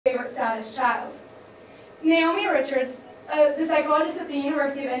saddest child. Naomi Richards, the psychologist at the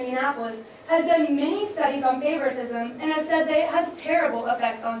University of Indianapolis, has done many studies on favoritism and has said that it has terrible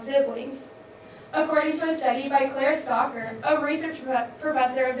effects on siblings. According to a study by Claire Stalker, a research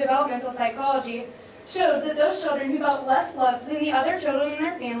professor of developmental psychology, showed that those children who felt less loved than the other children in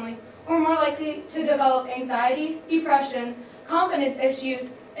their family were more likely to develop anxiety, depression, confidence issues,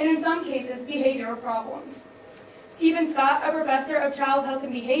 and in some cases, behavioral problems. Stephen Scott, a professor of child health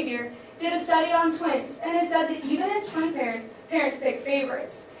and behavior, did a study on twins and has said that even in twin pairs, parents pick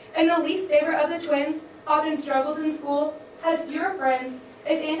favorites. And the least favorite of the twins often struggles in school, has fewer friends,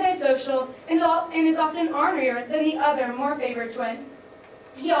 is antisocial, and is often ornerier than the other, more favored twin.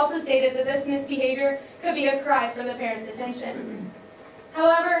 He also stated that this misbehavior could be a cry for the parent's attention.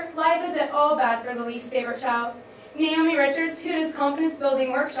 However, life isn't all bad for the least favorite child. Naomi Richards, who does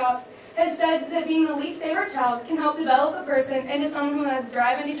confidence-building workshops, has said that being the least favorite child can help develop a person into someone who has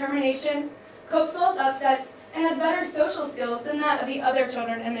drive and determination, copes well with upsets, and has better social skills than that of the other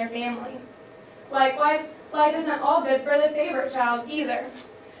children in their family. Likewise, life isn't all good for the favorite child either.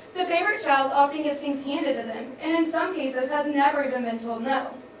 The favorite child often gets things handed to them, and in some cases has never even been told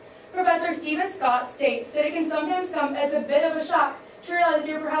no. Professor Stephen Scott states that it can sometimes come as a bit of a shock to realize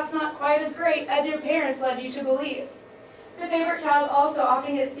you're perhaps not quite as great as your parents led you to believe. The favorite child also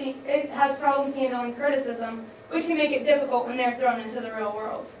often has problems handling criticism, which can make it difficult when they're thrown into the real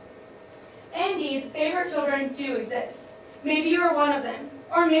world. Indeed, favorite children do exist. Maybe you are one of them,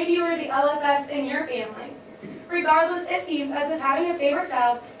 or maybe you are the LFS in your family. Regardless, it seems as if having a favorite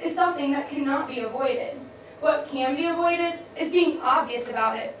child is something that cannot be avoided. What can be avoided is being obvious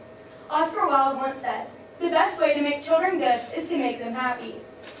about it. Oscar Wilde once said, "The best way to make children good is to make them happy."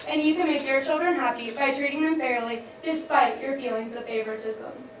 And you can make your children happy by treating them fairly, despite your feelings of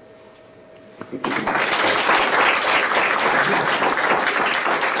favoritism.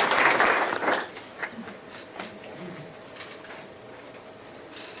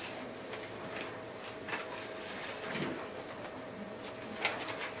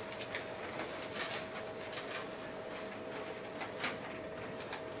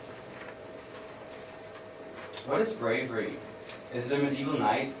 What is bravery? Is it a medieval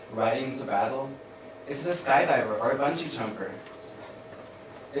knight riding into battle? Is it a skydiver or a bungee jumper?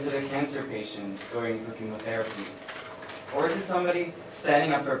 Is it a cancer patient going for chemotherapy? Or is it somebody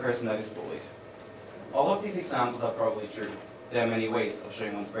standing up for a person that is bullied? All of these examples are probably true. There are many ways of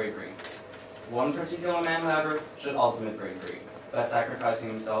showing one's bravery. One particular man, however, showed ultimate bravery by sacrificing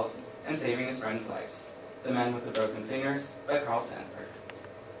himself and saving his friends' lives. The Man with the Broken Fingers by Carl Sandburg.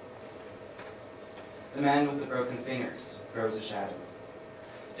 The man with the broken fingers throws a shadow.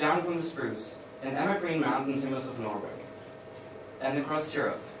 Down from the spruce and evergreen mountain timbers of Norway, and across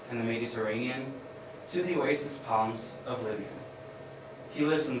Europe and the Mediterranean, to the oasis palms of Libya. He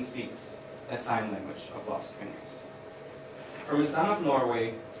lives and speaks a sign language of lost fingers. From a son of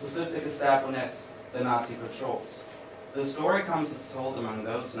Norway who slipped the Gestapo nets, the Nazi patrols, the story comes as told among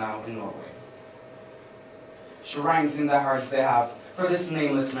those now in Norway. Shrines in their hearts they have for this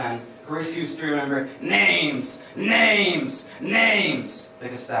nameless man who refused to remember names, names, names, the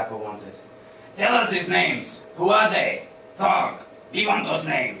Gestapo wanted. Tell us these names. Who are they? Talk. We want those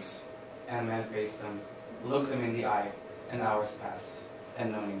names. And the man faced them, looked them in the eye, and hours passed,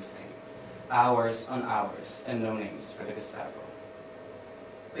 and no names came. Hours on hours, and no names for the Gestapo.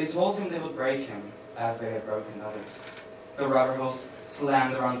 They told him they would break him, as they had broken others. The rubber hose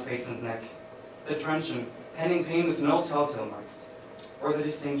slammed around face and neck, the truncheon pending pain with no telltale marks, or the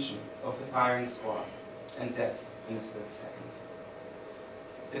distinction of the firing squad, and death in a split second.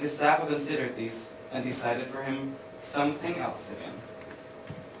 The Gestapo considered these, and decided for him something else again.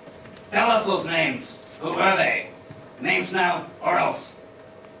 Tell us those names! Who were they? Names now, or else!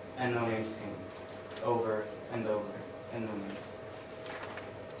 And no names came, over and over, and no names.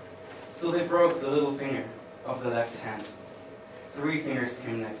 So they broke the little finger of the left hand. 3 fingers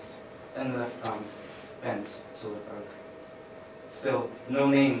came next, and the left thumb bent till it broke. Still, no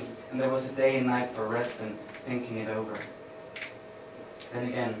names, and there was a day and night for rest and thinking it over. Then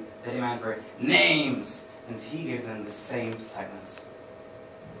again, they demanded for names, and he gave them the same silence.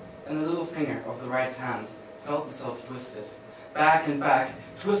 And the little finger of the right hand felt itself twisted, back and back,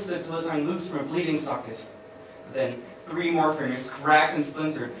 twisted till it turned loose from a bleeding socket. Then 3 more fingers cracked and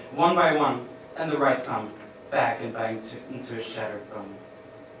splintered, one by one, and the right thumb back and back into a shattered bone.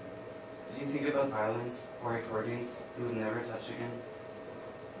 Did you think about violins or accordions you would never touch again?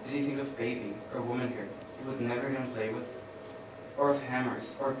 Did you think of baby or woman here you would never again play with? Or of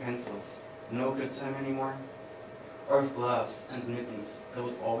hammers or pencils, no good time anymore? Or of gloves and mittens that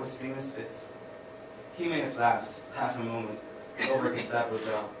would always be misfits? He may have laughed half a moment over Gestapo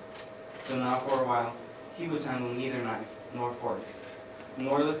jaw, So now for a while, he would handle neither knife nor fork,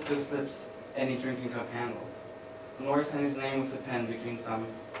 nor lift to his lips any drinking cup handle, nor sign his name with a pen between thumb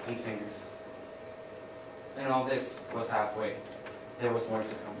and fingers. And all this was halfway. There was more to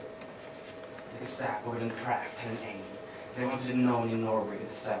come. The Gestapo had craft had an aim. They wanted it known in Norway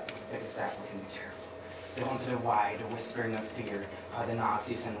that the Gestapo can be terrible. They wanted a wide whispering of fear how the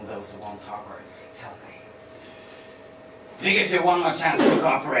Nazis and those who won't talk or tell names. We give you one more chance to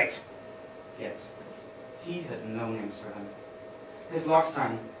cooperate. Yet, he had no names for them. His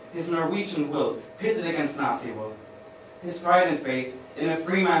Lochstein, his Norwegian will, pitted against Nazi will. His pride and faith in a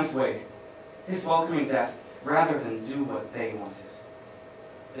free man's way. His welcoming death rather than do what they wanted.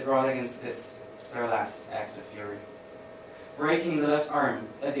 They brought against this, their last act of fury. Breaking the left arm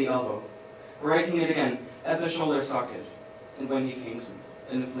at the elbow, breaking it again at the shoulder socket, and when he came to,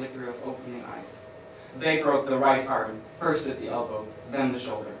 in the flicker of opening eyes, they broke the right arm, first at the elbow, then the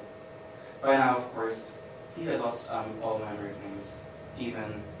shoulder. By now, of course, he had lost all memory of names,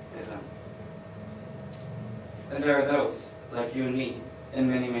 even his own. And there are those, like you and me, and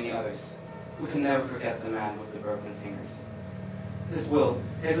many, many others, who can never forget the man with the broken fingers. His will,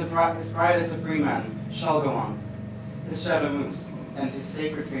 his pride as a free man, shall go on. His shadow moves, and his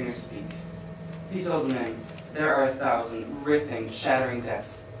sacred fingers speak. He tells men, there are 1,000 writhing, shattering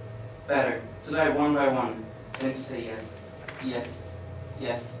deaths. Better to die one by one than to say yes, yes,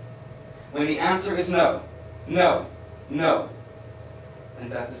 yes. When the answer is no, no, no, then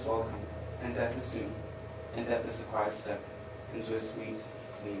death is welcome, and death is soon, and death is a quiet step into a sweet,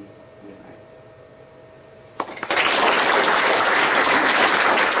 clean midnight.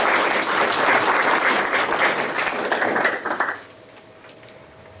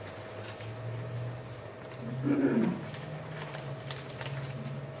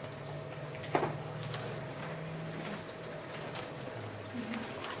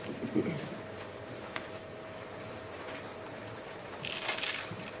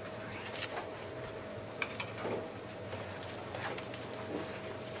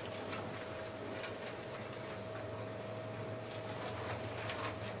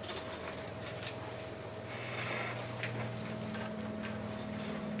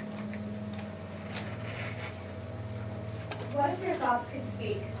 What if your thoughts could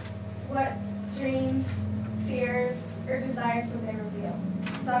speak? What dreams, fears, or desires would they reveal?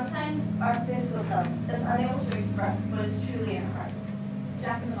 Sometimes our physical self is unable to express what is truly in our hearts.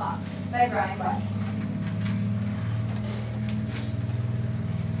 Jack in the Box. By Brian Black.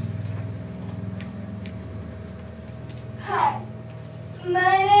 Hi,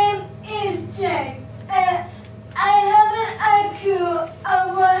 my name is Jane, and I have an IQ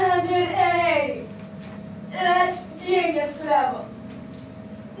of 180. That's genius level.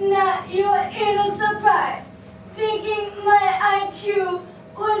 Now you're in a surprise, thinking my IQ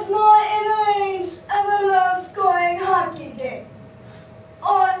was more in the range of a low-scoring hockey game.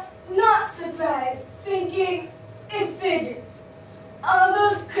 Or not surprised, thinking it figures. All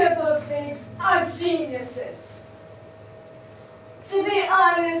those crippled things are geniuses. To be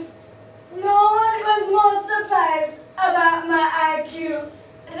honest, no one was more surprised about my IQ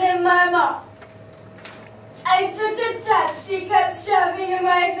than my mom. I took a test she kept shoving in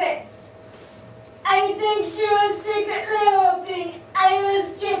my face. I think she was secretly hoping I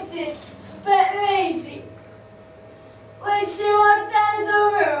was gifted, but lazy. When she walked out of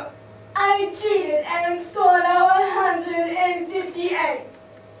the room, I cheated and scored a 158.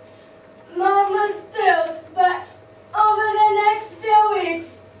 Mom was thrilled, but over the next few weeks,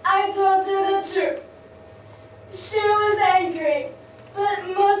 I told her the truth. She was angry, but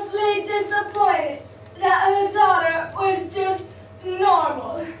mostly disappointed that her daughter was just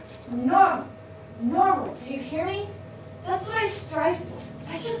normal. Normal. Normal. Do you hear me? That's what I strive for.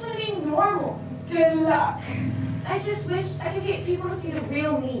 I just want to be normal. Good luck. I just wish I could get people to see the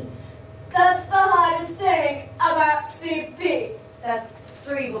real me. That's the hardest thing about CP. That's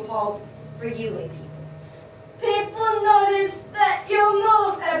cerebral palsy for you lay people. People notice that you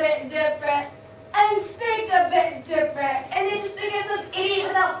move a bit different and speak a bit different. And they just think I'm some idiot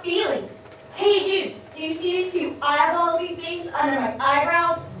without feelings. Hey dude, do you see these two eyeball-looking things under my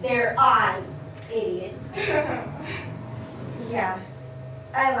eyebrows? They're eyes, idiots. Yeah,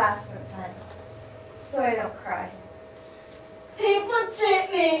 I laugh sometimes, so I don't cry. People treat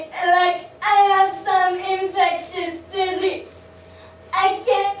me like I have some infectious disease. I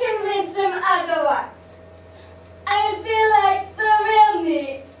can't convince them otherwise. I feel like the real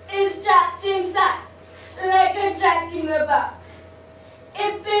me is trapped inside, like a Jack in the Box.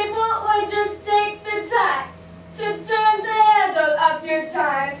 If people would just take the time to turn the handle a few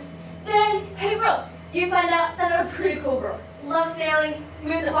times, then Hey bro, you find out that I'm a pretty cool girl. Love sailing,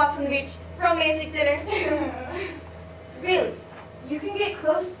 move the walks on the beach, romantic dinners. Really, you can get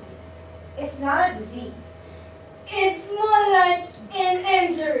close to it. It's not a disease. It's more like an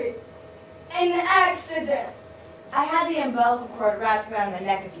injury, an accident. I had the umbilical cord wrapped around my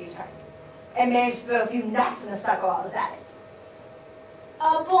neck a few times and managed to throw a few knocks in the sucker while I was at it.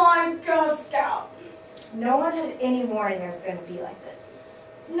 A born Girl Scout. No one had any warning it was going to be like this.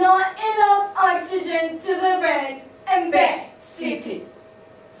 Not enough oxygen to the brain, and bang, CP.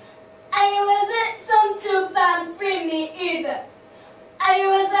 I wasn't some 2-pound preemie either. I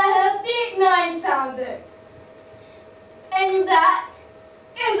was a healthy 9-pounder. And that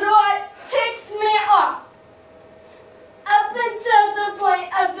is what ticks me off. Up until the point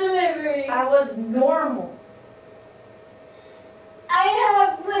of delivery, I was normal. I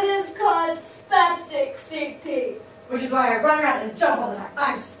have what is called spastic CP. Which is why I run around and jump all the time.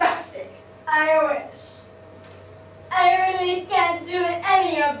 I'm spastic. I wish. I really can't do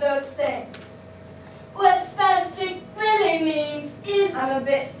any of those things. What spastic really means is I'm a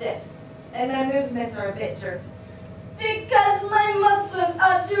bit stiff, and my movements are a bit jerky. because my muscles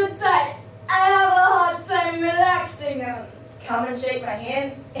are too tight, I have a hard time relaxing them. Come and shake my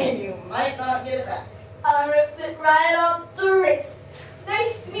hand, and you might not get it back. I ripped it right off the wrist.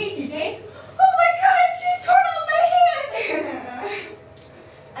 Nice to meet you, Jane. Oh my God, she's torn off my hand!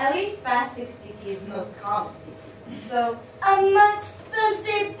 At least spastic CP is the most common CP. So, Amongst the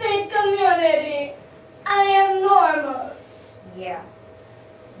CP community, I am normal. yeah,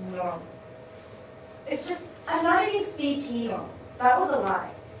 normal. It's just, I'm not even CP normal. That was a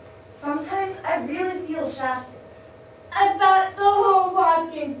lie. Sometimes I really feel shafted. About the whole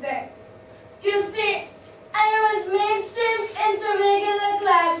walking thing. You see, I was mainstreamed into regular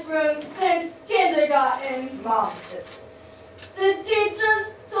classrooms since kindergarten. Mom's sister. The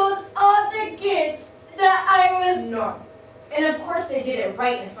teachers told all the kids that I was Normal. And of course they did it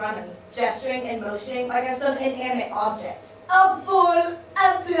right in front of me, gesturing and motioning like I'm some inanimate object. a bowl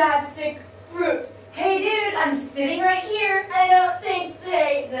of plastic fruit. Hey dude, I'm sitting right here. I don't think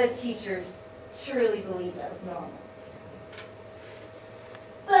The teachers truly believed I was normal.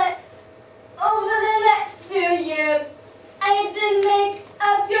 but over the next few years, I did make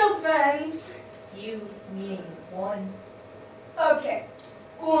a few friends. You meaning one? Okay,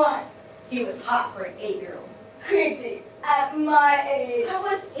 one, He was hot for an 8-year-old. creepy at my age. I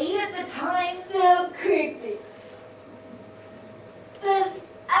was 8 at the time. Still creepy. But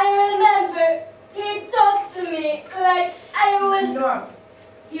I remember he talked to me like I was, Normal.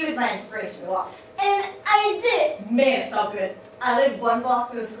 He was my inspiration to walk. and I did. Man, it felt good. I lived 1 block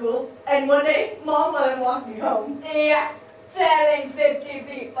from the school, and one day, Mom let him walk me home. Yeah, tailing 50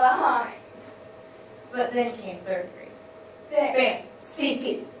 feet behind. But then came 3rd grade. There. Bam,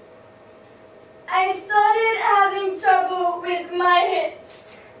 CP. I started having trouble with my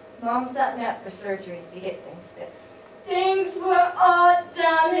hips. Mom set me up for surgeries to get things fixed. Things were all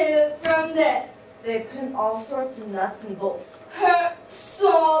downhill from there. They put in all sorts of nuts and bolts. Hurt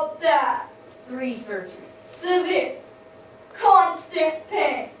so bad. 3 surgeries. Severe. Constant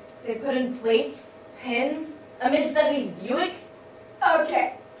pain. They put in plates, pins, a mid-70s Buick.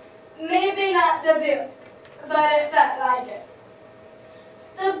 Okay, maybe not the view, but it felt like it.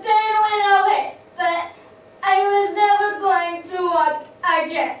 The pain went away, but I was never going to walk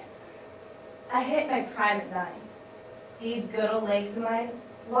again. I hit my prime at 9. These good old legs of mine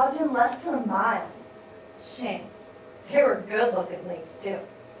logged in less than a mile. Shame. They were good-looking legs, too.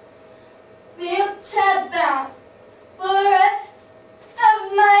 Wheelchair bound for the rest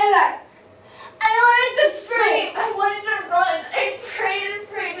of my life. I wanted to scream. I wanted to run. I prayed and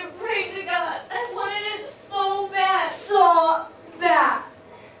prayed and prayed to God. I wanted it so bad. So bad.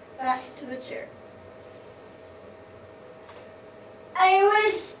 Back to the chair. I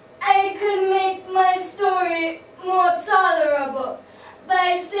wish I could make my story more tolerable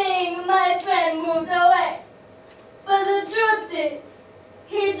by saying my friend moved away. But the truth is,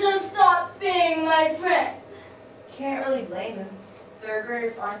 he just stopped being my friend. Can't really blame him. 3rd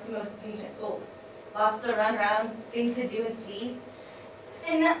graders aren't the most patient souls. Lots to run around, things to do and see.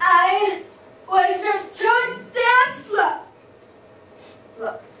 And I was just too damn slow.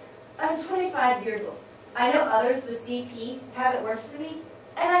 Look, I'm 25 years old. I know others with CP have it worse than me,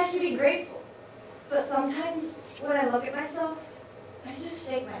 and I should be grateful. But sometimes, when I look at myself, I just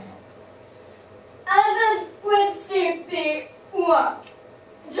shake my head. Others with CP walk,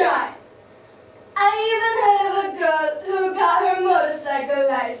 drive. I even heard of a girl who got her motorcycle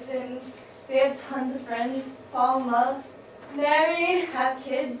license. They have tons of friends, fall in love, Marry, have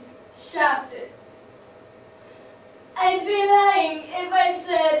kids. shafted. I'd be lying if I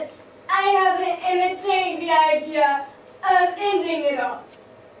said I haven't entertained the idea of ending it all.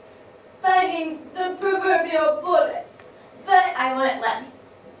 fighting the proverbial bullet. But I wouldn't let me.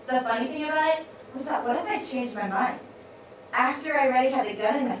 The funny thing about it was that what if I changed my mind? After I already had the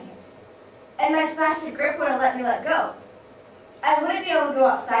gun in my hand, and my spastic grip wouldn't let me let go. I wouldn't be able to go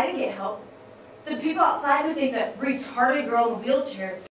outside and get help. The people outside would think that retarded girl in the wheelchair